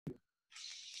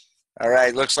All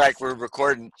right, looks like we're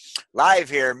recording live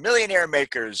here. Millionaire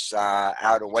Makers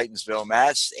out of Whitensville,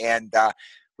 Mass. And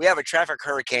we have a traffic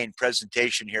hurricane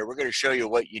presentation here. We're going to show you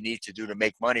what you need to do to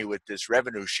make money with this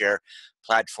revenue share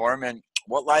platform and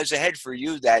what lies ahead for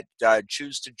you that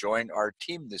choose to join our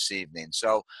team this evening.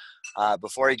 So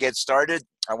before I get started,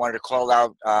 I wanted to call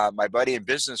out my buddy and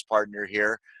business partner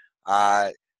here,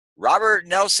 Robert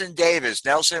Nelson Davis.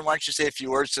 Nelson, why don't you say a few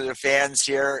words to the fans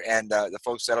here and the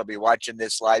folks that'll be watching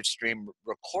this live stream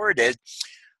recorded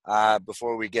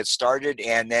before we get started.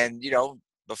 And then,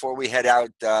 before we head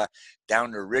out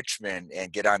down to Richmond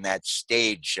and get on that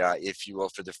stage, if you will,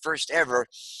 for the first ever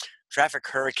traffic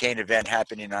hurricane event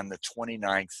happening on the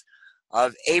 29th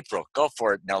of April. Go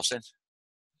for it, Nelson.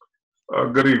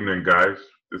 Good evening, guys.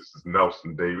 This is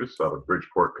Nelson Davis out of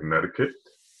Bridgeport, Connecticut.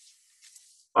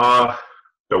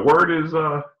 The word is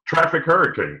traffic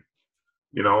hurricane.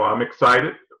 I'm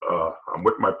excited. I'm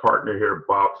with my partner here,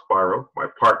 Bob Spiro, my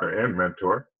partner and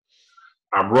mentor.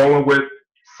 I'm rolling with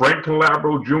Frank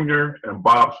Calabro Jr. and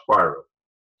Bob Spiro.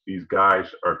 These guys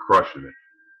are crushing it.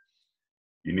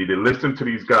 You need to listen to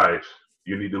these guys.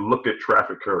 You need to look at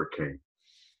traffic hurricane.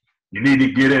 You need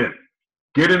to get in.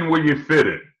 Get in where you fit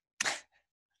in.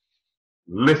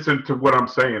 Listen to what I'm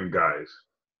saying, guys.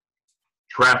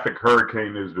 Traffic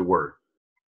hurricane is the word.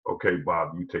 Okay,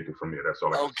 Bob, you take it from here. That's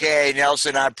all I can say.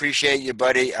 Nelson, I appreciate you,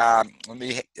 buddy. Let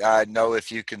me know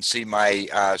if you can see my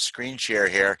screen share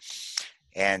here,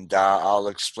 and I'll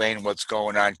explain what's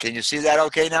going on. Can you see that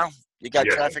okay now? You got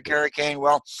traffic hurricane?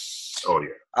 Well,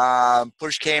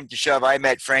 push came to shove. I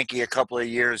met Frankie a couple of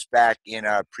years back in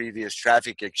a previous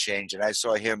traffic exchange, and I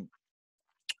saw him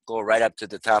go right up to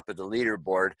the top of the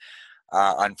leaderboard.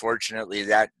 Unfortunately,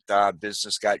 that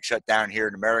business got shut down here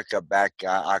in America back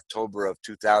October of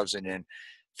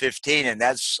 2015, and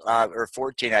that's or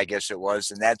 14, I guess it was,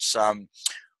 and that's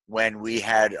when we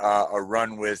had a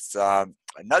run with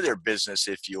another business,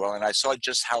 if you will, and I saw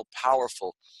just how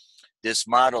powerful this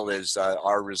model is.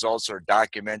 Our results are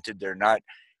documented; they're not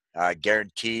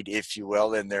guaranteed, if you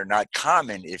will, and they're not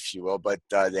common, if you will, but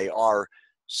they are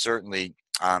certainly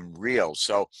real.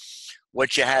 So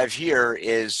what you have here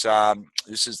is,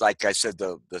 this is, like I said,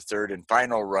 the third and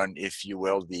final run, if you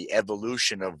will, the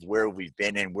evolution of where we've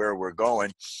been and where we're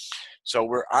going. So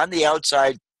we're on the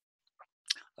outside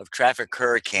of Traffic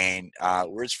Hurricane,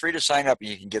 where it's free to sign up and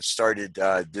you can get started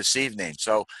this evening.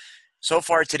 So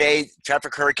far today,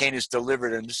 Traffic Hurricane is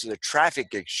delivered, and this is a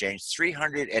traffic exchange,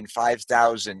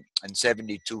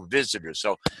 305,072 visitors.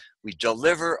 So we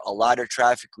deliver a lot of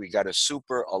traffic. We got a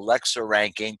super Alexa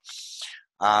ranking.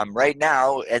 Right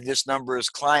now, and this number is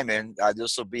climbing,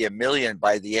 this will be 1 million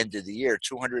by the end of the year,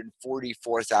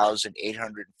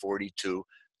 244,842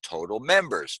 total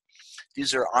members.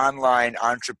 These are online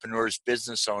entrepreneurs,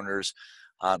 business owners,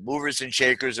 movers and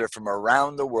shakers. Are from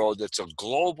around the world. It's a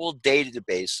global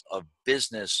database of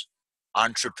business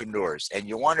entrepreneurs, and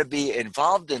you want to be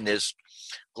involved in this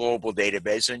global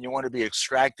database, and you want to be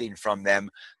extracting from them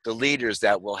the leaders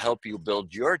that will help you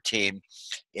build your team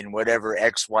in whatever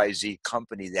XYZ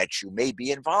company that you may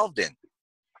be involved in.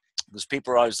 Because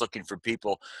people are always looking for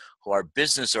people who are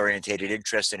business oriented,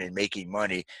 interested in making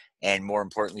money, and more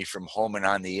importantly, from home and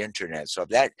on the internet. So if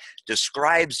that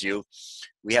describes you,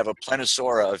 we have a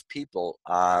plethora of people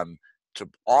to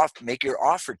make your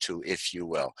offer to, if you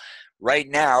will. Right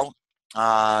now,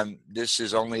 this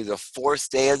is only the fourth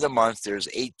day of the month. There's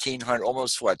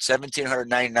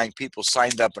 1,799 people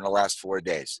signed up in the last 4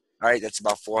 days. All right, that's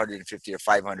about 450 or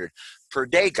 500 per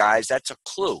day, guys. That's a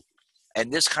clue.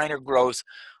 And this kind of growth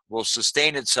will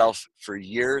sustain itself for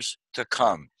years to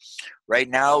come. Right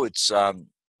now, it's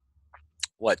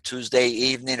Tuesday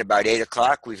evening, about 8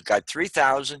 o'clock. We've got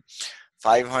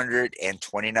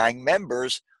 3,529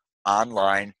 members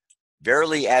online,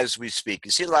 verily as we speak.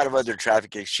 You see a lot of other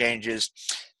traffic exchanges.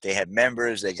 They have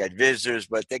members, they got visitors,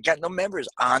 but they got no members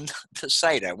on the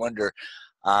site. I wonder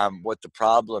what the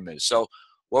problem is. So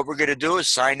what we're going to do is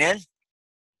sign in.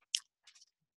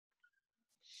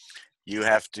 You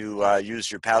have to use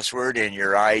your password and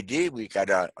your ID. We got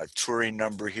a touring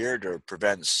number here to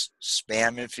prevent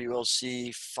spam, if you will,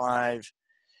 C582.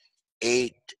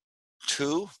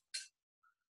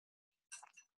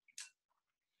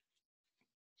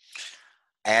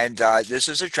 And this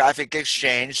is a traffic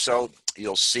exchange, so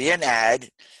you'll see an ad.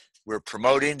 We're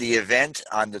promoting the event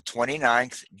on the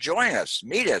 29th. Join us,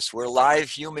 meet us. We're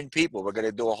live human people. We're going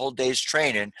to do a whole day's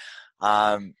training.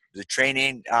 The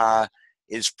training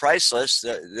is priceless.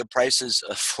 The price is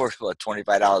affordable at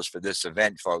 $25 for this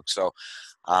event, folks. So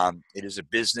it is a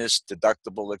business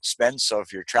deductible expense. So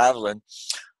if you're traveling,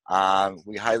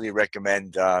 we highly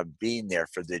recommend being there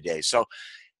for the day. So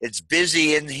It's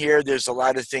busy in here. There's a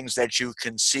lot of things that you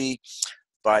can see,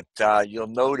 but you'll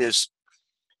notice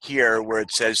here where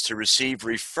it says to receive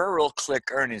referral click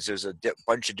earnings. There's a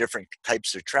bunch of different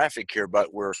types of traffic here,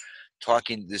 but we're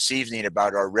talking this evening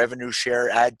about our revenue share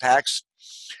ad packs.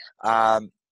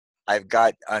 I've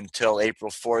got until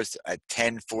April 4th at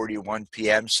 10:41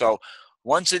 p.m. So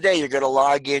once a day, you're going to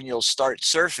log in. You'll start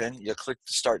surfing. You'll click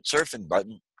the start surfing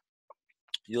button.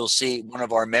 You'll see one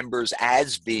of our members'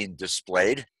 ads being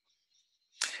displayed.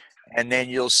 And then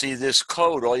you'll see this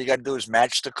code. All you got to do is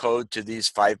match the code to these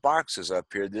 5 boxes up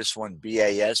here. This one,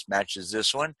 BAS, matches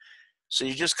this one. So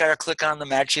you just got to click on the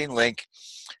matching link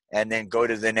and then go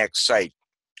to the next site.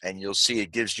 And you'll see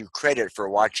it gives you credit for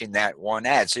watching that one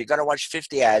ad. So you got to watch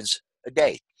 50 ads a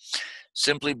day.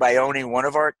 Simply by owning one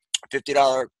of our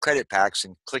 $50 credit packs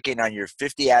and clicking on your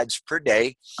 50 ads per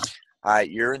day,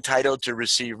 you're entitled to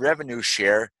receive revenue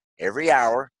share every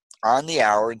hour on the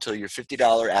hour until your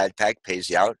 $50 ad pack pays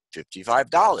you out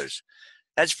 $55.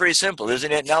 That's pretty simple,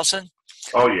 isn't it, Nelson?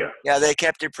 Oh, yeah. Yeah, they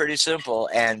kept it pretty simple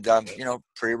and,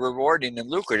 pretty rewarding and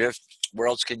lucrative. Where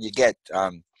else can you get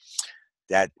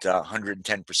that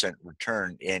 110%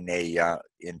 return in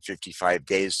 55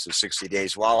 days to 60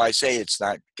 days? While I say it's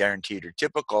not guaranteed or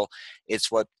typical,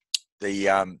 it's what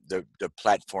the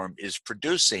platform is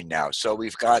producing now. So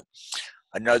we've got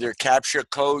another capture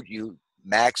code. You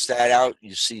max that out.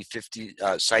 You see 50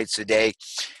 sites a day,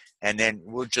 and then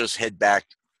we'll just head back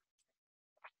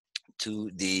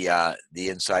to the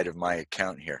inside of my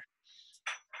account here.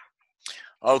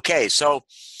 Okay, so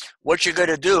what you're going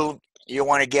to do, you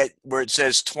want to get where it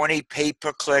says 20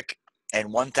 pay-per-click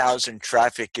and 1,000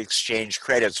 traffic exchange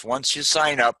credits. Once you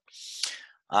sign up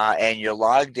and you're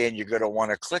logged in, you're going to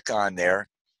want to click on there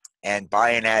and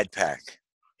buy an ad pack.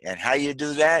 And how you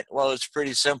do that? Well, it's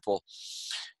pretty simple.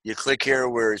 You click here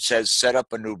where it says set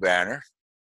up a new banner.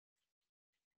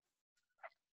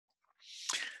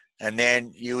 And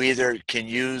then you either can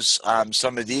use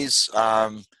some of these,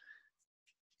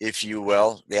 if you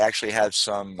will. They actually have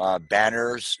some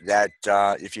banners that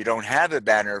if you don't have a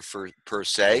banner per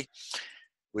se,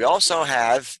 we also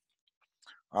have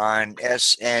on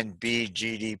snbgdp.com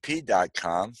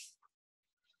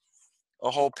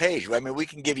a whole page. I mean, we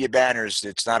can give you banners.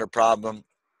 It's not a problem.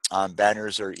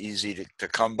 Banners are easy to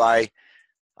come by.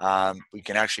 We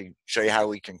can actually show you how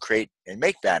we can create and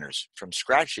make banners from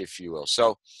scratch, if you will.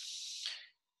 So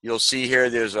you'll see here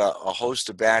there's a host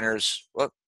of banners.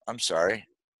 Whoop, I'm sorry.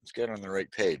 Let's get on the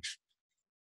right page.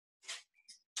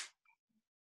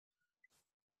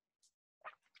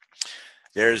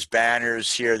 There's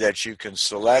banners here that you can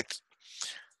select.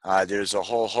 There's a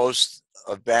whole host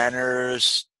of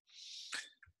banners.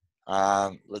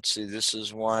 Let's see, this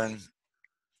is one.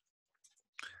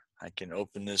 I can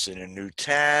open this in a new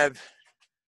tab.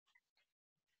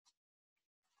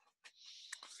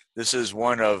 This is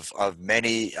one of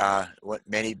many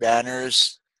many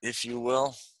banners, if you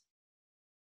will.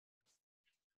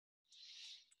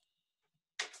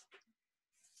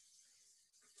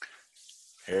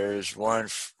 Here's one,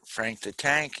 Frank the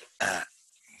Tank.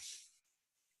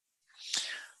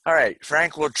 All right,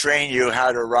 Frank will train you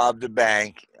how to rob the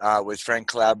bank with Frank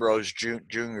Calabro's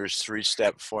Jr.'s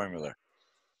 3-step formula.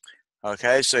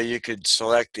 Okay, so you could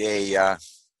select a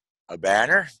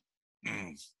banner.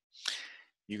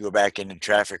 You go back into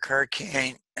Traffic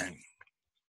Hurricane.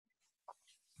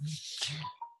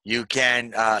 You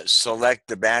can select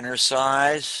the banner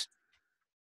size.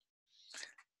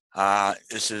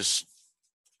 This is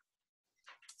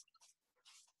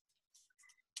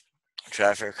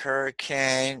Traffic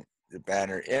Hurricane, the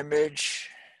banner image.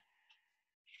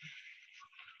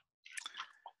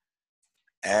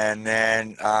 And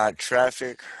then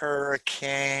Traffic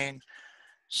Hurricane.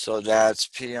 So that's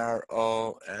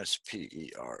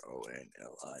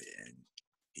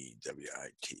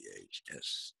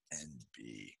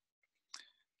PROSPERONLINEWITHSNB.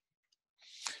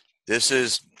 This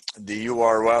is the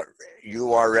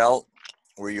URL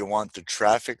where you want the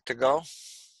traffic to go.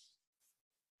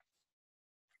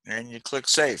 And you click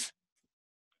Save.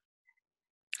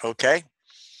 Okay.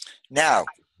 Now,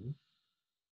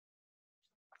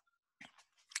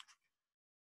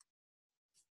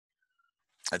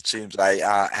 it seems I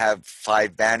have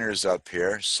 5 banners up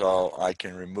here, so I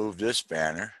can remove this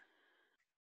banner,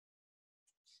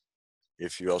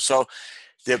 if you will. So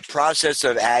the process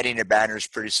of adding a banner is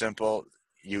pretty simple.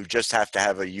 You just have to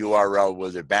have a URL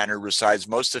where the banner resides.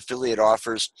 Most affiliate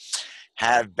offers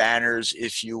have banners,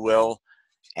 if you will,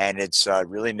 and it's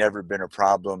really never been a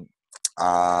problem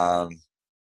to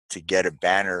get a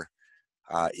banner,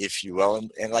 if you will.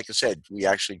 And like I said, we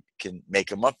actually can make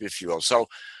them up, if you will. So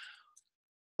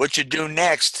what you do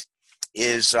next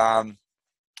is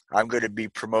I'm going to be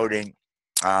promoting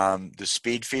the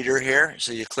speed feeder here.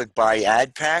 So you click buy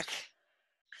ad pack.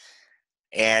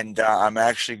 And I'm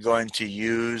actually going to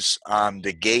use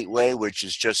the gateway, which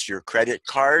is just your credit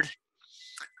card.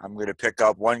 I'm going to pick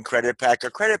up one credit pack. A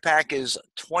credit pack is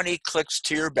 20 clicks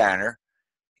to your banner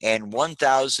and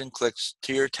 1,000 clicks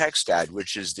to your text ad,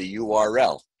 which is the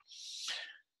URL.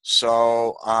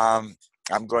 So I'm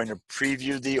going to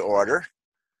preview the order.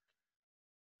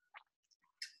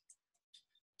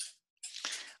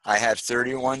 I have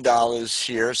 $31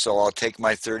 here, so I'll take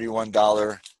my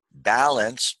 $31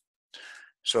 balance.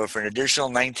 So for an additional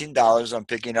 $19, I'm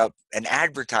picking up an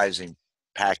advertising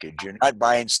package. You're not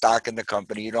buying stock in the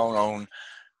company. You don't own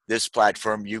this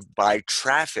platform. You buy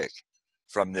traffic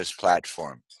from this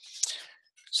platform.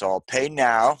 So I'll pay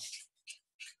now.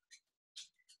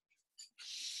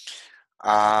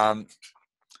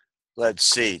 Let's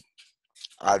see.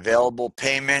 Available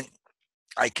payment.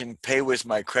 I can pay with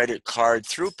my credit card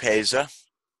through Payza,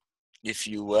 if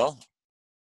you will.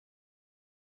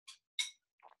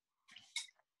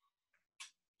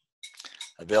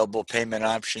 Available payment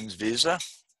options, Visa.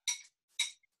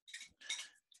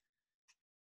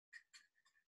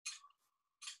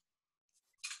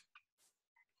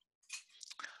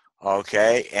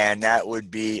 Okay, and that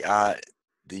would be the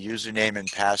username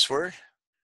and password.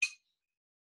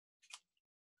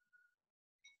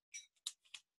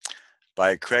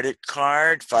 By credit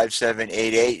card,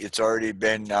 5788. It's already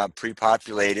been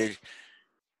pre-populated.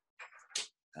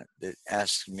 It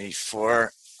asked me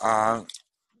for the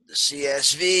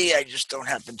CSV. I just don't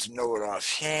happen to know it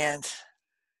offhand.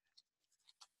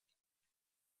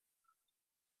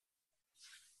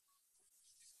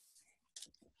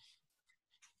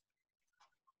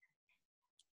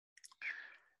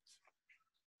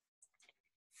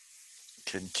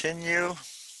 Continue.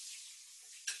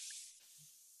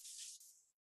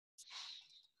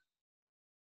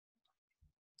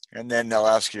 And then they'll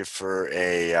ask you for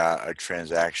a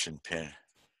transaction PIN.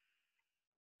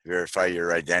 Verify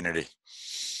your identity.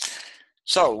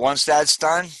 So once that's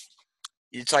done,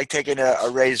 it's like taking a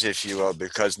raise, if you will,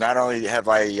 because not only have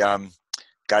I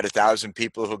got 1,000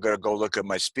 people who are going to go look at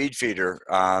my speed feeder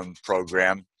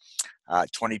program,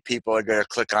 20 people are going to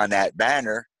click on that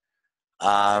banner,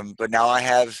 but now I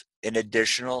have an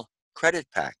additional credit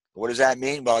pack. What does that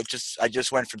mean? Well, I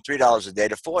just went from $3 a day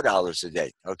to $4 a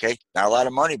day. Okay, not a lot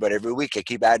of money, but every week I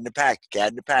keep adding the pack,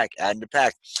 adding the pack, adding the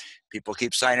pack. People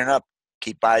keep signing up,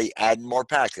 keep adding more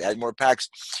packs, add more packs.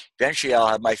 Eventually, I'll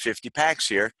have my 50 packs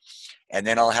here, and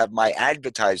then I'll have my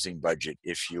advertising budget,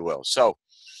 if you will. So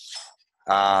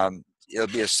it'll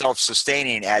be a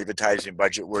self-sustaining advertising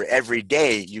budget where every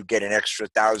day you get an extra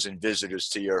 1,000 visitors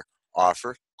to your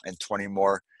offer and 20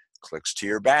 more clicks to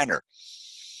your banner.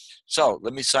 So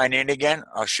let me sign in again.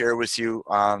 I'll share with you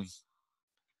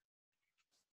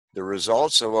the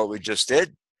results of what we just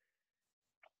did.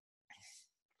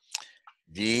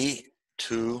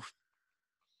 V2C7.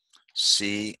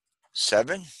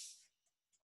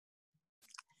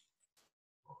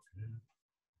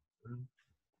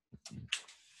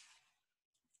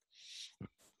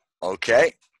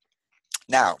 Okay.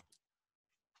 Now,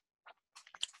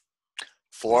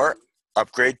 for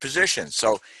upgrade positions.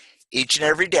 So each and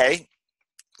every day,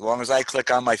 as long as I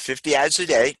click on my 50 ads a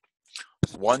day,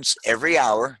 once every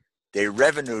hour, they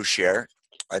revenue share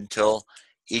until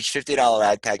each $50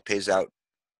 ad pack pays out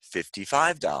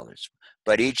 $55.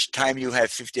 But each time you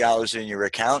have $50 in your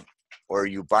account or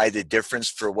you buy the difference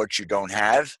for what you don't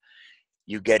have,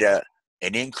 you get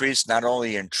an increase not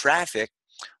only in traffic,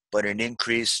 but an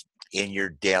increase in your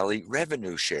daily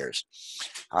revenue shares.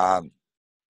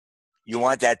 You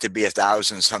want that to be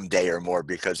 1,000 someday or more,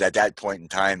 because at that point in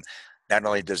time, not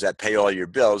only does that pay all your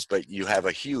bills, but you have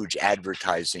a huge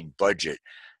advertising budget.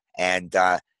 And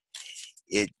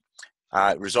it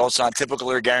results on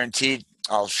typical or guaranteed.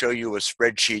 I'll show you a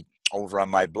spreadsheet over on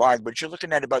my blog, but you're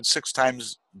looking at about 6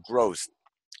 times growth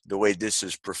the way this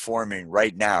is performing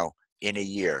right now in a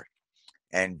year.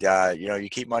 And you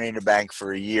keep money in the bank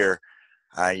for a year,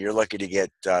 you're lucky to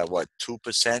get what,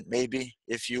 2% maybe,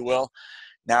 if you will.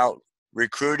 Now,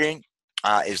 recruiting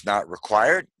is not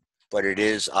required, but it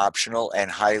is optional and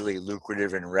highly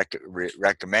lucrative and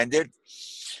recommended.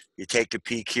 You take a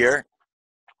peek here.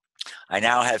 I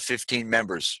now have 15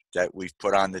 members that we've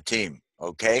put on the team,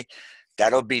 okay?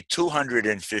 That'll be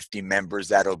 250 members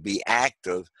that'll be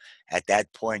active. At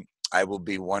that point, I will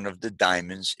be one of the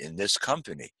diamonds in this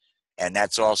company. And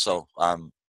that's also a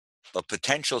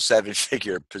potential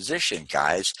 7-figure position,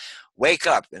 guys. Wake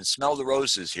up and smell the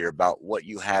roses here about what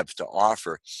you have to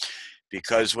offer.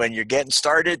 Because when you're getting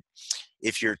started,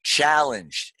 if you're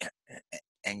challenged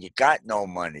and you got no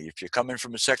money, if you're coming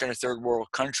from a second or third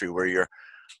world country where you're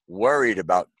worried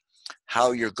about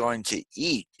how you're going to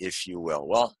eat, if you will,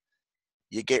 well,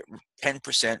 you get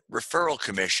 10% referral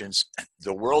commissions.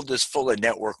 The world is full of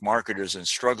network marketers and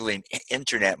struggling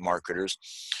internet marketers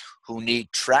who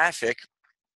need traffic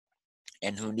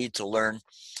and who need to learn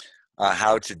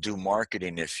how to do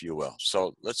marketing, if you will.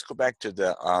 So let's go back to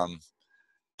the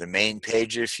main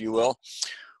page, if you will,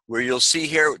 where you'll see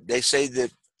here, they say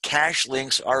that cash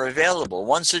links are available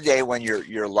once a day when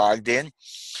you're logged in.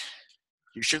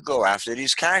 You should go after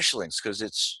these cash links because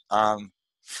it's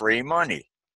free money.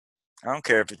 I don't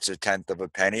care if it's a tenth of a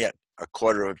penny, a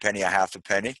quarter of a penny, a half a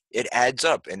penny. It adds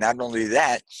up. And not only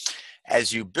that,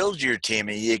 as you build your team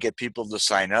and you get people to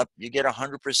sign up, you get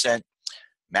 100%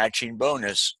 matching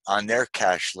bonus on their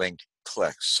cash link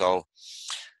clicks. So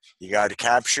you got to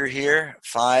capture here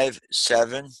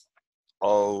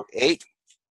 5708.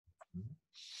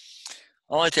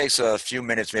 Only takes a few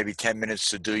minutes, maybe 10 minutes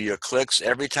to do your clicks.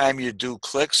 Every time you do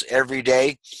clicks every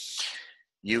day,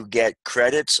 you get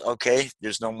credits. Okay,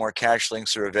 there's no more cash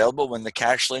links are available. When the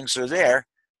cash links are there,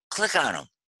 click on them.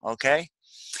 Okay,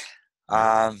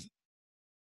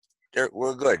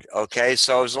 we're good. Okay,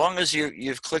 so as long as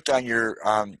you've clicked on your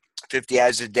 50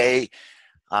 ads a day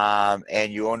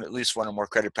and you own at least one or more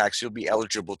credit packs, you'll be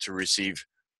eligible to receive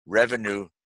revenue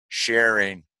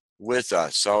sharing with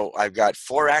us. So I've got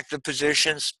 4 active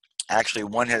positions. Actually,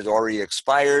 one has already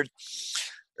expired.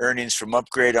 Earnings from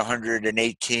upgrade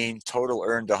 118, total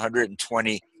earned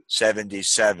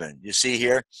 120.77. You see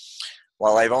here,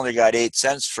 while I've only got 8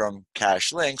 cents from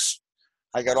cash links,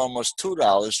 I got almost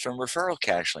 $2 from referral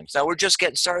cash links. Now we're just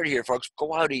getting started here, folks.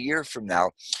 Go out a year from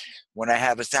now when I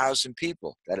have 1,000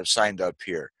 people that have signed up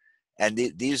here. And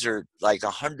these are like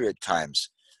 100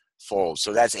 times fold.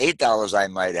 So that's $8 I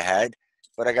might have had,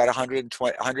 but I got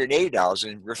 $180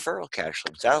 in referral cash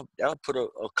links. That'll put a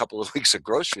couple of weeks of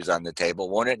groceries on the table,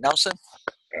 won't it, Nelson?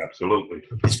 Absolutely.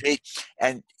 See?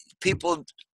 And people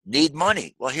need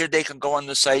money. Well, here they can go on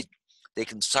the site. They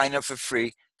can sign up for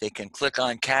free. They can click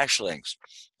on cash links.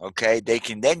 Okay? They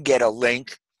can then get a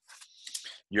link,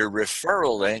 your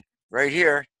referral link right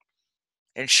here,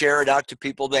 and share it out to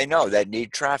people they know that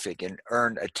need traffic and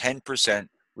earn a 10%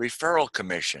 referral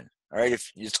commission. All right,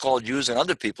 if it's called using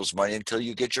other people's money until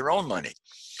you get your own money.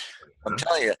 I'm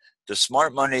telling you, the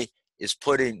smart money is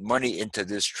putting money into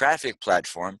this traffic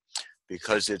platform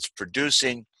because it's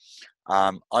producing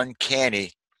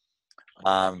uncanny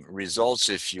results,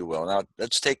 if you will. Now,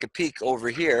 let's take a peek over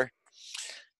here.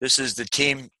 This is the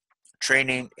team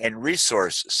training and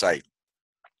resource site.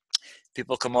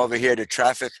 People come over here to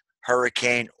traffic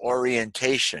hurricane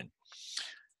orientation.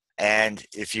 And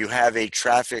if you have a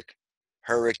traffic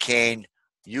hurricane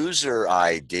user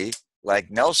ID,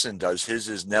 like Nelson does, his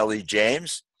is Nellie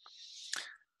James.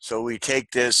 So we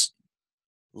take this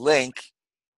link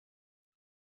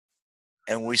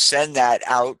and we send that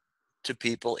out to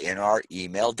people in our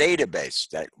email database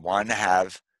that want to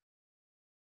have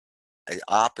an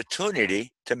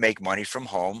opportunity to make money from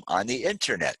home on the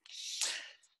internet.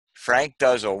 Frank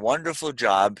does a wonderful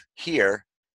job here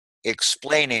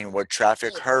explaining what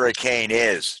traffic hurricane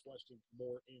is.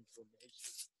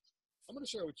 I'm going to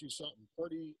share with you something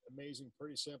pretty amazing,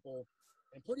 pretty simple,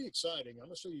 and pretty exciting. I'm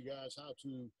going to show you guys how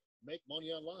to make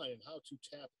money online and how to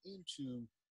tap into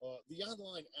the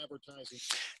online advertising.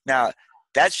 Now,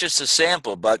 that's just a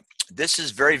sample, but this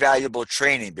is very valuable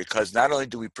training because not only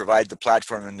do we provide the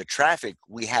platform and the traffic,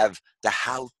 we have the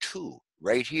how-to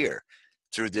right here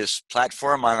through this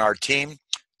platform on our team,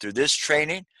 through this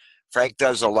training. Frank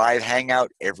does a live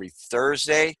hangout every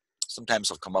Thursday. Sometimes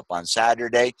he'll come up on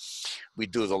Saturday. We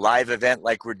do the live event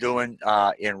like we're doing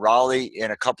in Raleigh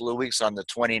in a couple of weeks on the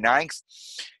 29th.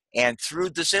 And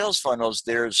through the sales funnels,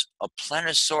 there's a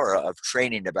plethora of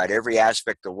training about every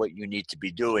aspect of what you need to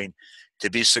be doing to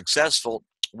be successful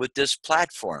with this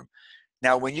platform.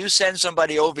 Now, when you send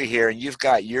somebody over here and you've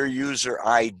got your user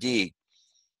ID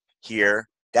here,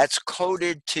 that's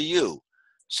coded to you.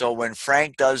 So when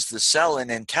Frank does the selling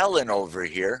and telling over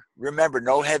here, remember,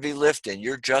 no heavy lifting.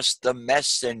 You're just the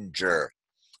messenger.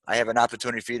 I have an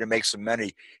opportunity for you to make some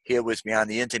money here with me on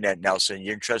the internet, Nelson.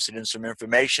 You're interested in some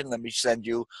information? Let me send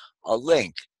you a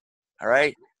link. All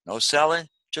right? No selling,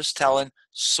 just telling,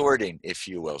 sorting, if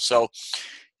you will. So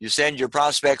you send your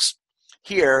prospects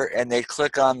here and they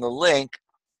click on the link.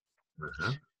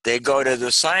 They go to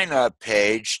the sign up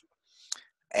page,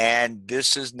 and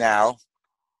this is now,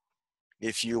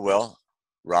 if you will,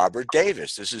 Robert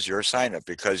Davis. This is your sign up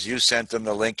because you sent them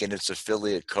the link and it's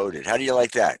affiliate coded. How do you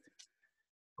like that?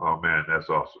 Oh man, that's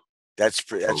awesome. That's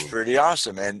pretty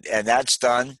awesome, and that's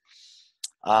done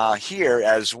here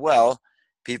as well.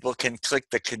 People can click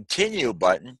the continue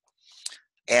button.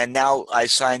 And now I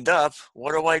signed up.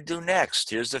 What do I do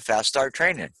next? Here's the Fast Start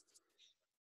training.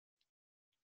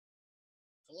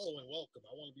 Hello and welcome.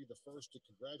 I want to be the first to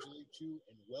congratulate you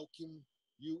and welcome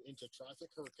you into Traffic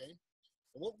Hurricane.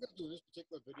 And what we're going to do in this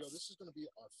particular video, this is going to be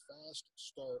our Fast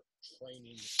Start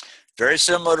training. Very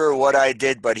similar to what I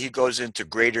did, but he goes into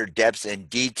greater depth and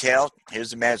detail.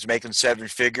 Here's a man who's making 7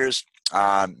 figures.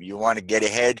 You want to get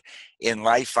ahead in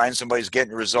life, find somebody who's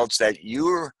getting the results that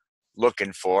you're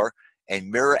looking for, and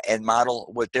mirror and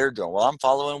model what they're doing. Well, I'm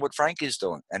following what Frankie's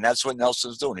doing, and that's what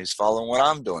Nelson's doing. He's following what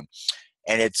I'm doing.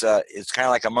 And it's kind of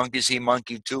like a monkey see,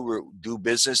 monkey do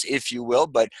business, if you will.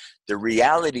 But the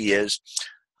reality is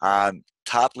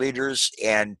top leaders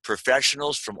and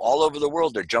professionals from all over the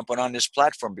world are jumping on this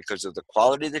platform because of the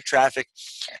quality of the traffic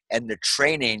and the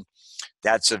training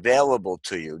that's available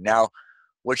to you. Now,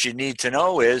 what you need to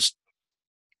know is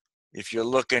if you're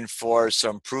looking for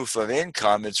some proof of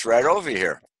income, it's right over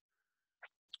here.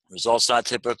 Results not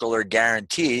typical or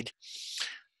guaranteed,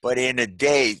 but in a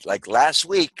day, like last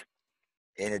week,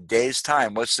 in a day's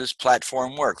time, what's this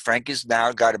platform work? Frankie's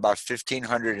now got about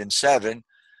 1,507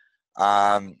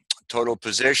 total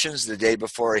positions. The day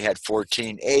before he had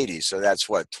 1,480. So that's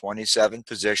what, 27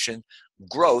 position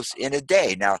growth in a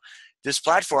day. Now, this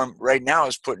platform right now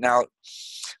is putting out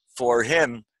for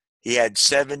him, he had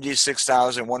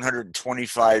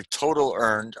 76,125 total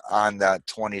earned on the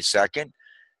 22nd,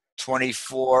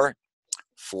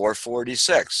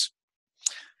 24,446.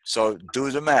 So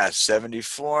do the math,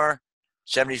 74,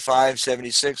 75,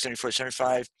 76, 74,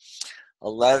 75,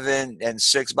 11, and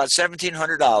 6, about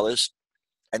 $1,700.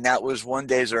 And that was one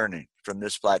day's earning from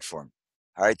this platform.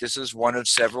 All right, this is one of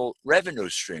several revenue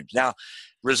streams. Now,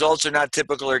 results are not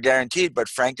typical or guaranteed, but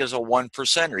Frank is a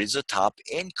 1%er. He's a top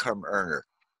income earner.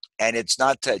 And it's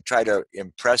not to try to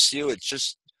impress you. It's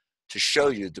just to show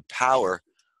you the power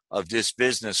of this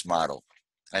business model.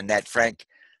 And that Frank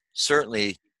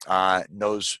certainly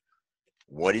knows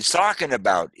what he's talking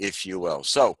about, if you will.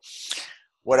 So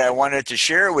what I wanted to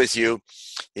share with you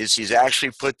is he's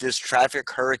actually put this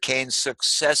Traffic Hurricane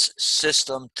success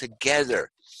system together,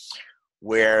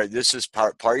 where this is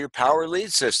part of your power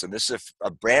lead system. This is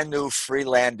a brand new free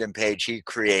landing page he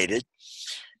created.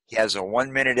 He has a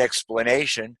 1-minute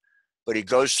explanation, but he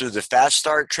goes through the Fast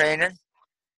Start training,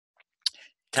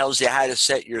 tells you how to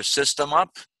set your system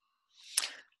up,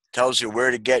 tells you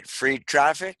where to get free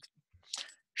traffic,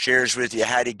 shares with you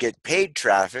how to get paid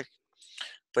traffic.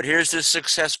 But here's the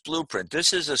success blueprint.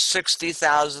 This is a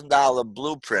 $60,000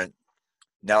 blueprint,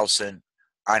 Nelson,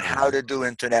 on how to do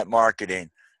internet marketing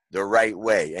the right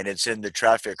way. And it's in the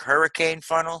Traffic Hurricane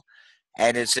funnel,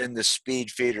 and it's in the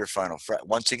Speed Feeder funnel.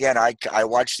 Once again, I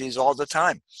watch these all the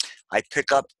time. I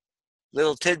pick up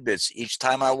little tidbits each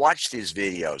time I watch these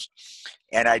videos.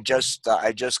 And I just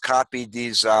copied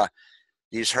these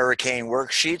Hurricane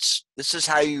worksheets. This is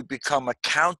how you become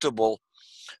accountable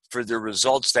for the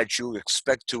results that you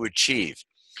expect to achieve.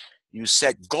 You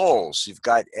set goals. You've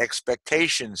got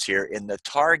expectations here in the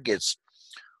targets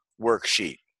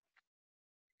worksheet.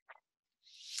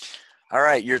 All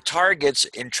right, your targets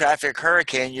in Traffic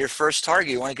Hurricane, your first target,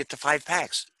 you want to get to 5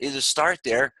 packs. Either start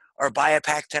there or buy a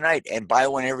pack tonight and buy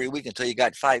one every week until you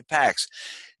got 5 packs.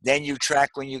 Then you track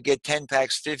when you get 10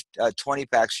 packs, 20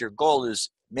 packs, your goal is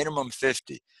minimum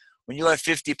 50. When you have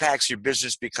 50 packs, your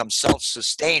business becomes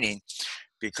self-sustaining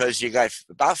because you got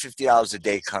about $50 a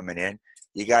day coming in.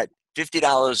 You got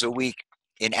 $50 a week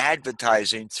in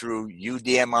advertising through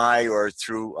UDMI or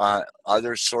through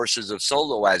other sources of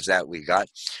solo ads that we got.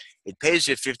 It pays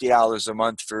you $50 a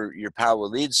month for your power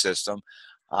lead system.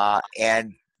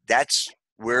 And that's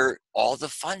where all the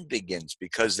fun begins,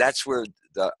 because that's where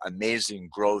the amazing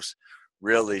growth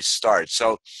really starts.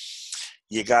 So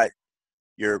you got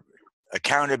your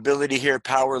accountability here,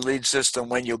 power lead system,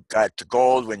 when you got the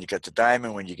gold, when you get the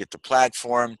diamond, when you get the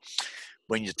platform,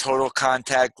 when your total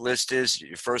contact list is,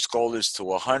 your first goal is to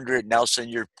 100. Nelson,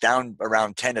 you're down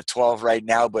around 10 to 12 right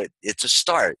now, but it's a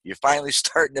start. You're finally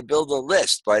starting to build a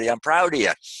list, buddy. I'm proud of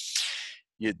you.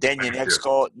 Then your next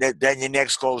goal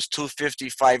is 250,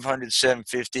 500,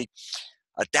 750,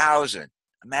 1,000.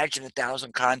 Imagine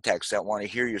 1,000 contacts that want to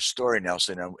hear your story,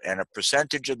 Nelson, and a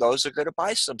percentage of those are going to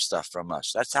buy some stuff from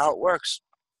us. That's how it works.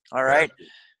 All right.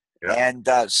 Yeah. And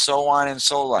so on and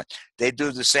so on. They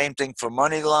do the same thing for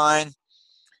Moneyline,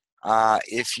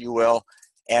 if you will.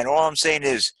 And all I'm saying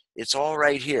is it's all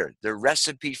right here. The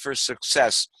recipe for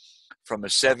success from a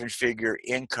 7-figure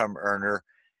income earner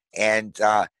and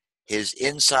his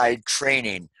inside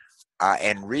training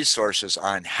and resources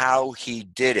on how he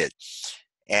did it.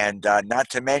 And not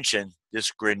to mention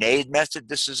This grenade method,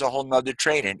 this is a whole nother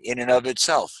training in and of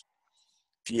itself.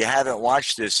 If you haven't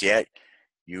watched this yet,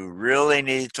 you really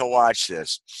need to watch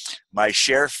this. My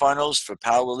share funnels for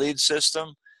Power Lead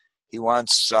system, he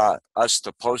wants us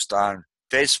to post on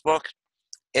Facebook,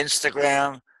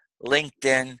 Instagram,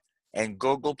 LinkedIn, and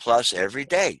Google Plus every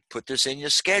day. Put this in your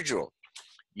schedule.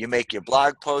 You make your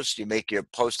blog post, you make your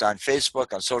post on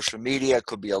Facebook, on social media. It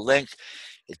could be a link.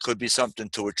 It could be something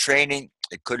to a training.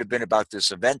 It could have been about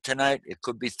this event tonight. It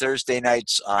could be Thursday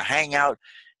night's hangout.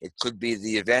 It could be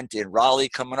the event in Raleigh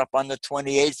coming up on the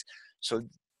 28th. So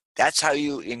that's how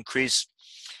you increase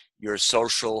your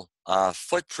social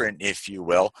footprint, if you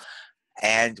will.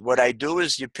 And what I do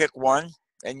is you pick one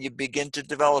and you begin to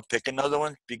develop, pick another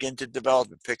one, begin to develop,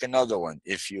 pick another one,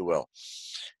 if you will.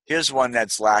 Here's one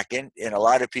that's lacking in a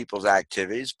lot of people's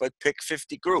activities, but pick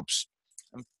 50 groups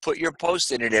and put your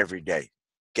post in it every day.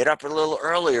 Get up a little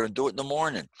earlier and do it in the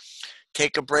morning.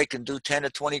 Take a break and do 10 or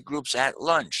 20 groups at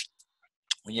lunch.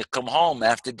 When you come home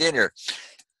after dinner,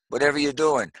 whatever you're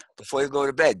doing, before you go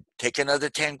to bed, take another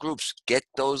 10 groups. Get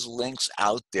those links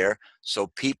out there so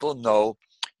people know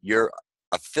you're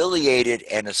affiliated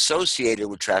and associated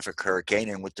with Traffic Hurricane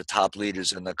and with the top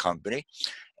leaders in the company,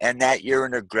 and that you're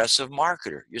an aggressive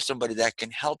marketer. You're somebody that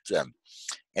can help them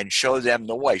and show them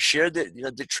the way. Share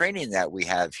the training that we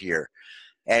have here.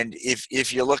 And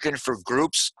if you're looking for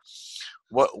groups,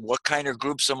 what kind of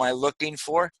groups am I looking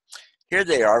for? Here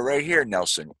they are right here,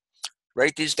 Nelson.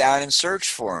 Write these down and search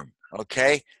for them,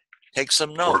 okay? Take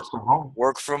some notes. Work from home.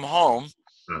 Work from home.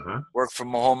 Uh-huh. Work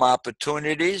from home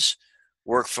opportunities.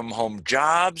 Work from home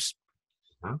jobs.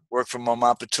 Uh-huh. Work from home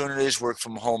opportunities. Work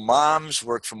from home moms.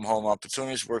 Work from home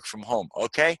opportunities. Work from home,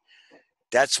 okay?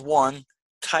 That's one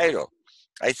title.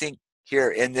 I think here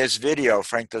in this video,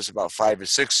 Frank does about 5 or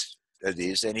 6 of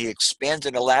these, and he expands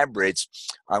and elaborates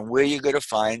on where you're going to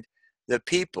find the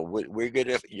people.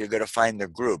 You're going to find the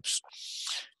groups.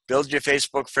 Build your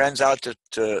Facebook friends out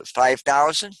to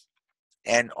 5,000,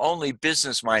 and only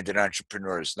business-minded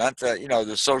entrepreneurs, not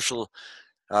the social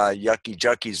yucky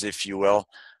juckies, if you will,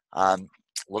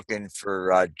 looking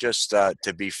for just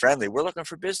to be friendly. We're looking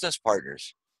for business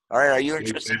partners. All right, are you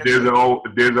interested? There's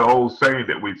a whole saying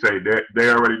that we say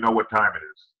they already know what time it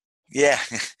is. Yeah,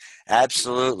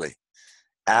 absolutely.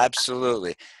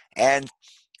 Absolutely. And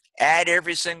add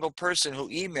every single person who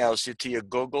emails you to your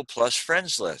Google Plus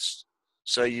friends list.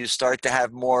 So you start to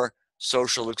have more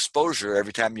social exposure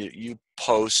every time you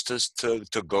post to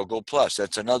Google Plus.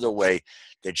 That's another way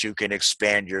that you can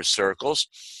expand your circles.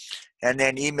 And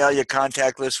then email your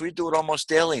contact list. We do it almost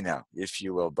daily now, if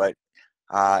you will. But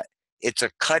it's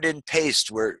a cut and paste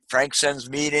where Frank sends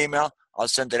me an email. I'll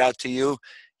send it out to you.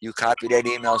 You copy that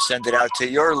email, send it out to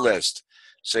your list.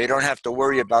 So you don't have to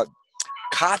worry about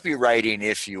copywriting,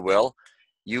 if you will.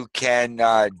 You can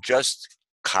just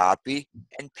copy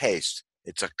and paste.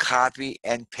 It's a copy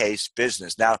and paste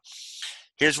business. Now,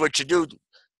 here's what you do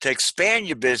to expand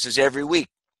your business every week.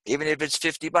 Even if it's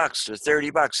 $50 or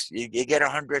 $30, you get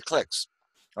 100 clicks.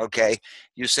 Okay,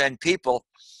 you send people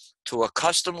to a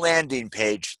custom landing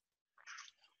page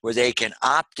where they can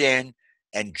opt in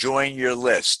and join your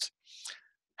list.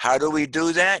 How do we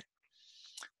do that?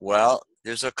 Well,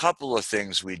 there's a couple of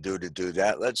things we do to do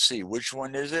that. Let's see, which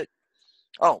one is it?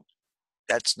 Oh,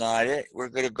 that's not it. We're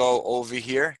going to go over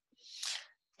here.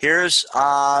 Here's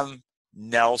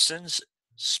Nelson's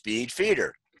Speed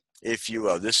Feeder, if you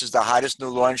will. This is the hottest new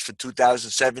launch for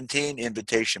 2017,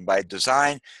 Invitation by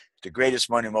Design, the greatest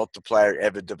money multiplier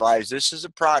ever devised. This is a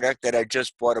product that I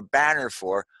just bought a banner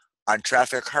for on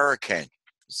Traffic Hurricane.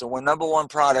 So the number one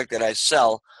product that I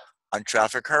sell on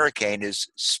Traffic Hurricane is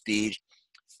Speed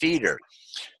Feeder.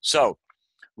 So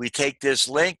we take this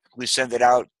link, we send it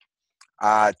out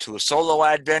to a solo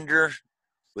ad vendor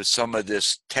with some of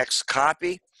this text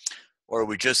copy, or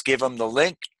we just give them the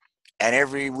link, and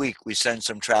every week we send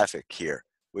some traffic here.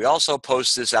 We also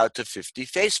post this out to 50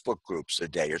 Facebook groups a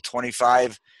day, or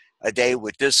 25 a day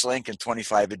with this link and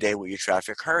 25 a day with your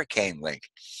Traffic Hurricane link.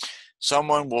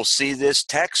 Someone will see this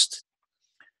text,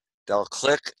 they'll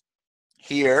click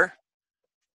here,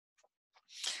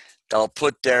 they'll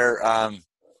put their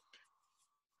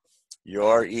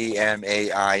your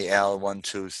email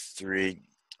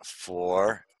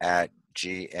 1234 at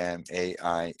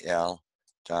gmail.com,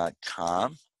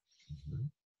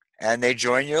 and they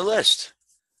join your list.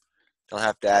 They'll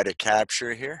have to add a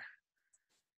capture here.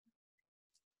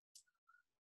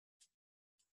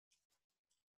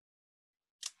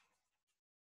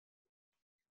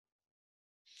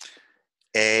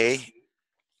 AHVW.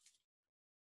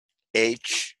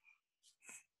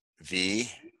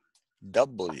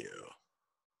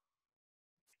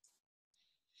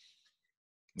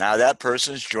 Now that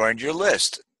person's joined your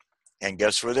list. And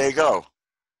guess where they go?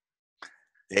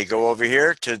 They go over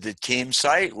here to the team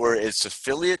site where it's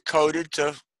affiliate coded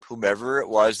to whomever it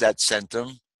was that sent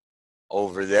them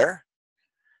over there.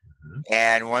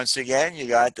 And once again, you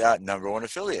got that number one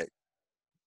affiliate.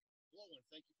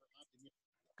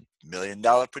 $1 million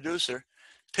producer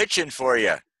pitching for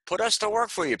you. Put us to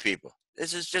work for you, people.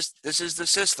 This is the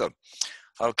system.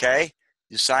 Okay.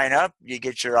 You sign up, you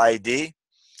get your ID,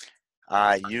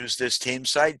 use this team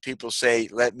site. People say,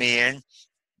 let me in.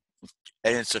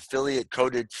 And it's affiliate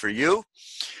coded for you.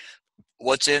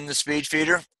 What's in the speed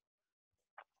feeder?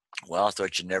 Well, I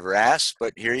thought you'd never ask,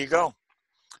 but here you go.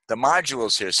 The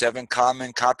modules here, 7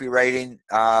 common copywriting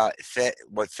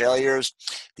failures,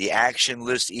 the action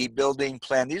list e-building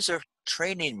plan. These are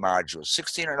training modules,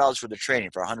 $1,600 for the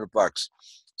training for $100.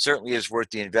 Certainly is worth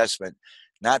the investment,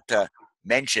 not to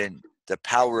mention the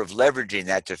power of leveraging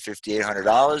that to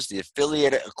 $5,800. The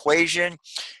affiliate equation,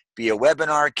 be a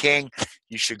webinar king.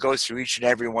 You should go through each and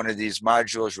every one of these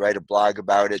modules, write a blog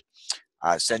about it,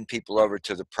 send people over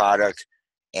to the product,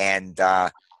 and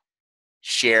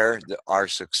share our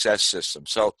success system.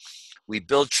 So we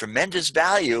build tremendous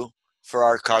value for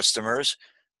our customers.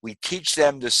 We teach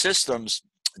them the systems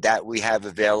that we have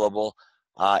available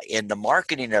in the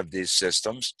marketing of these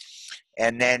systems.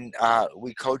 And then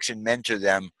we coach and mentor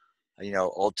them,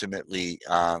 ultimately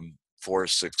for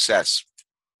success.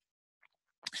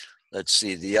 Let's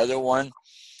see. The other one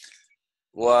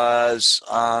was,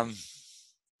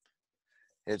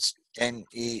 it's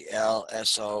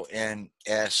NELSONS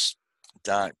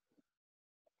dot.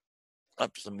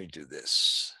 Oops, let me do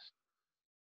this.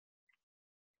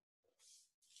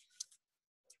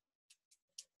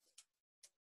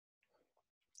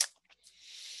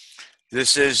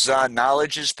 This is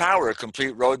Knowledge is Power, a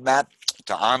complete roadmap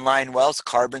to online wealth.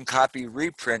 Carbon copy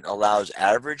reprint allows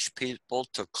average people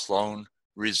to clone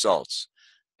results.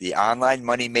 The online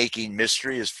money-making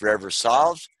mystery is forever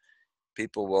solved.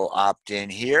 People will opt in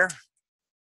here,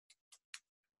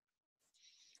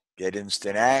 get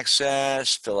instant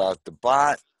access, fill out the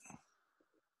bot.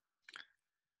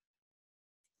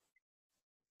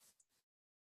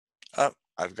 Oh,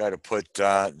 I've got to put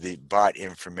the bot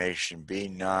information,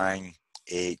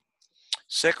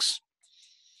 B986.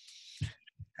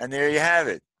 And there you have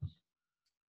it.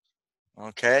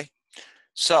 Okay.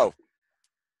 So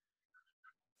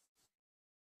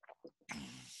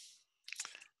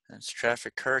that's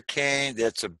Traffic Hurricane.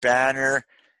 That's a banner.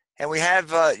 And we have,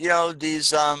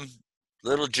 these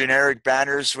little generic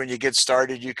banners. When you get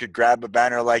started, you could grab a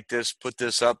banner like this, put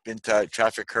this up into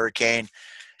Traffic Hurricane,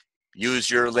 use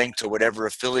your link to whatever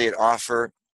affiliate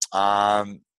offer,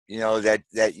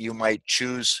 that you might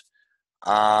choose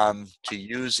to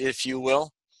use, if you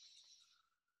will.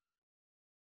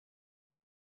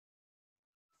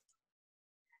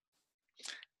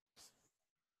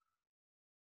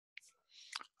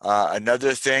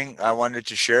 Another thing I wanted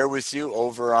to share with you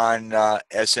over on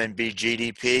SMB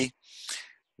GDP,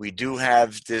 we do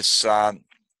have this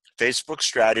Facebook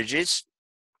strategies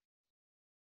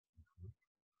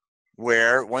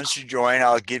where once you join,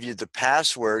 I'll give you the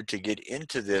password to get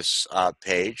into this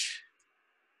page.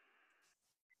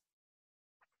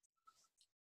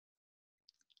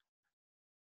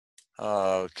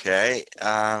 Okay.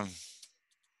 I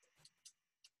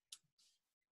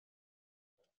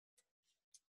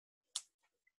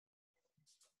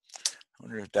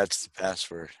wonder if that's the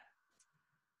password.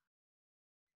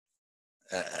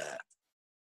 Hey,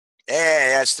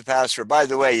 that's the password. By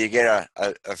the way, you get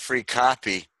a free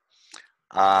copy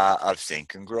of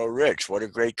Think and Grow Rich. What a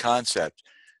great concept.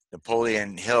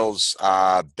 Napoleon Hill's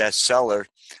bestseller,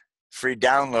 free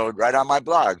download right on my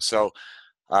blog. So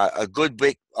a good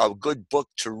book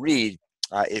to read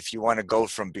if you want to go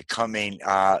from becoming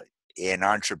an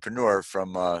entrepreneur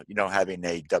from having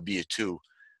a W-2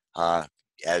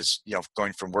 as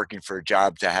going from working for a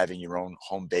job to having your own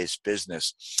home-based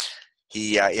business.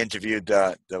 He interviewed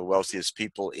the wealthiest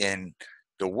people in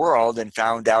the world and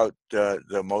found out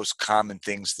the most common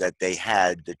things that they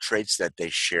had, the traits that they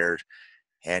shared.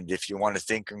 And if you want to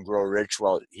think and grow rich,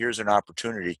 well, here's an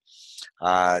opportunity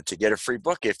to get a free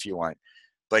book if you want.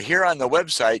 But here on the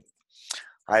website,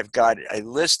 I've got a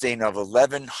listing of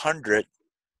 1,100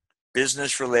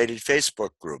 business-related Facebook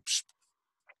groups.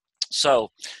 So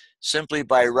simply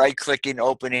by right-clicking,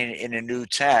 opening in a new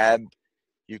tab,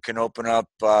 you can open up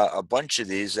a bunch of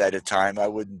these at a time. I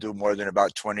wouldn't do more than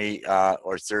about 20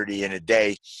 or 30 in a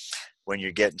day when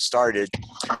you're getting started.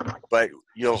 But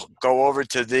you'll go over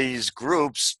to these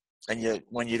groups, and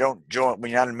when you don't join,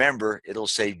 when you're not a member, it'll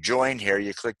say join here.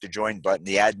 You click the join button.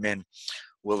 The admin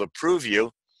will approve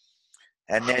you.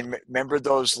 And then remember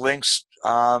those links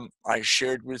I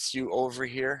shared with you over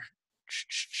here?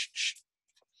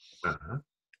 Uh-huh.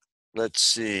 Let's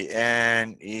see,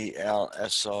 NELSONS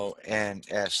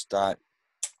dot.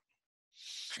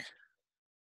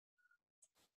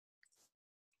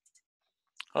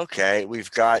 Okay,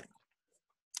 we've got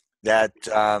that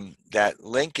that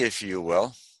link, if you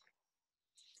will.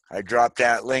 I dropped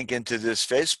that link into this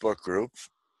Facebook group.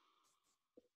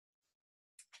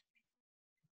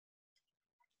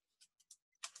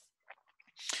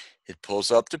 It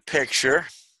pulls up the picture.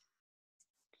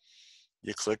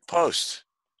 You click post.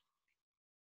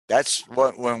 That's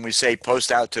what, when we say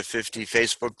post out to 50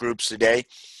 Facebook groups a day,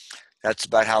 that's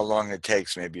about how long it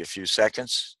takes, maybe a few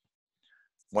seconds.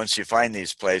 Once you find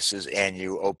these places and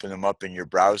you open them up in your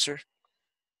browser,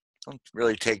 don't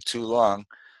really take too long,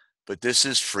 but this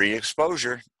is free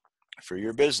exposure for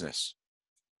your business.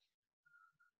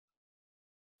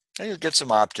 And you'll get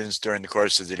some opt-ins during the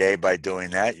course of the day by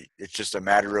doing that. It's just a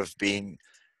matter of being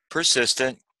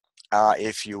persistent,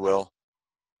 if you will,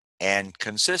 and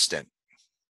consistent.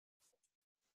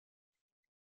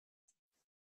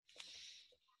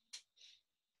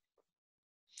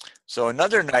 So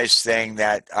another nice thing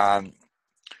that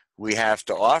we have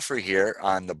to offer here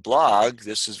on the blog,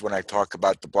 this is when I talk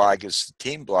about the blog as the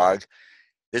team blog.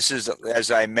 This is,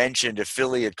 as I mentioned,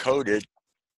 affiliate coded.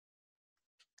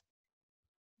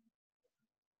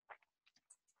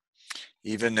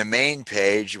 Even the main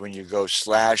page, when you go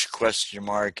 /?AFID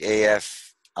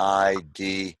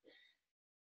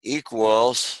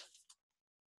equals,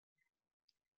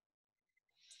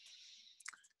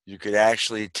 you could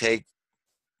actually take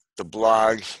the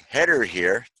blog header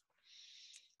here.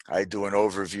 I do an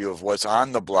overview of what's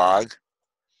on the blog,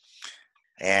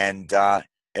 and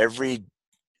every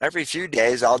few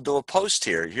days I'll do a post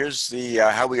here. Here's the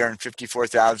how we earned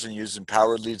 54,000 using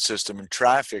Power Lead System and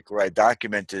traffic, where I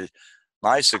documented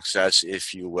my success,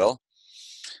 if you will.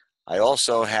 I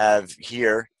also have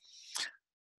here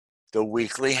the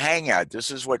weekly hangout.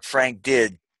 This is what Frank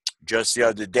did just the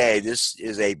other day. This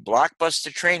is a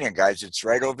blockbuster training, guys. It's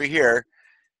right over here.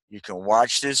 You can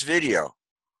watch this video.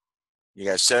 You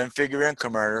got 7-figure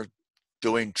income earner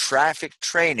doing traffic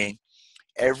training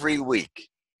every week.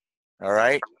 All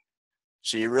right?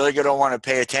 So you really going to want to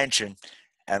pay attention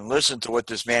and listen to what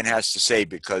this man has to say,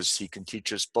 because he can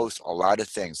teach us both a lot of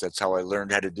things. That's how I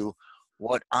learned how to do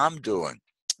what I'm doing.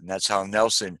 And that's how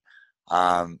Nelson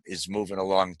is moving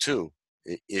along too,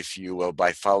 if you will,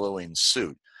 by following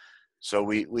suit. So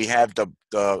we have the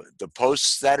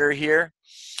posts that are here.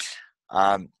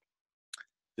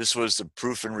 This was the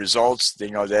proof and results,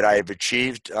 that I have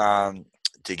achieved to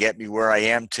get me where I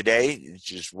am today,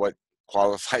 which is what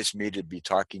qualifies me to be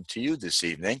talking to you this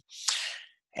evening.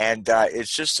 And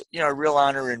it's just, a real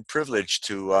honor and privilege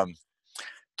to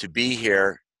be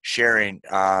here sharing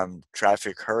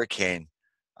Traffic Hurricane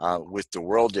with the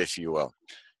world, if you will.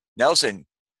 Nelson,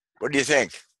 what do you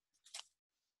think?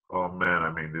 Oh man,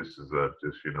 I mean, this is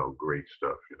just great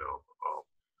stuff.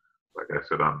 Like I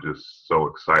said, I'm just so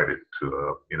excited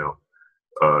to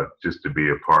just to be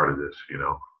a part of this.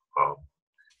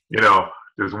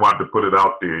 Just wanted to put it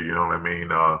out there. You know what I mean?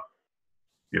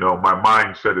 My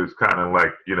mindset is kind of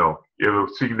like, you ever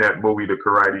seen that movie, The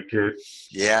Karate Kid?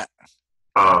 Yeah.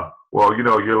 Well,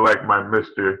 you're like my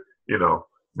Mr.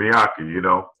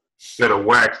 Miyake. Instead of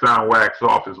wax on, wax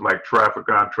off, is like traffic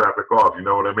on, traffic off. You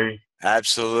know what I mean?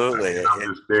 Absolutely. I'm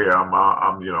just there.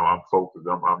 I'm focused.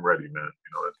 I'm ready, man.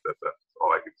 That's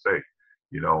all I can say.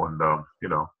 And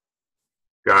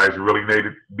guys really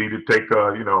need to take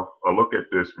a look at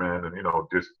this, man, and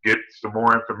just get some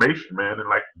more information, man, and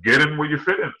like get in where you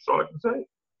fit in. That's all I can say.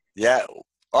 Yeah,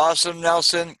 awesome,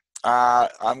 Nelson.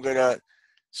 I'm gonna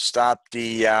stop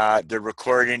the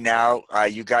recording now.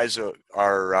 You guys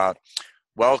are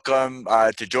welcome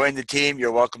to join the team.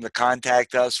 You're welcome to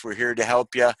contact us. We're here to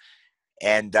help you.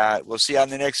 And we'll see you on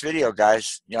the next video,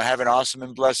 guys. Have an awesome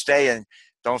and blessed day. And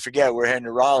don't forget, we're heading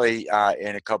to Raleigh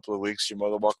in a couple of weeks. You're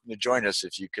more than welcome to join us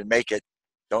if you can make it.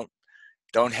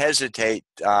 Don't hesitate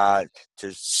to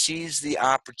seize the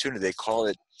opportunity. They call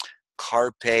it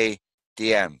Carpe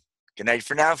Diem. Good night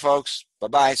for now, folks.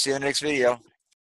 Bye-bye. See you in the next video.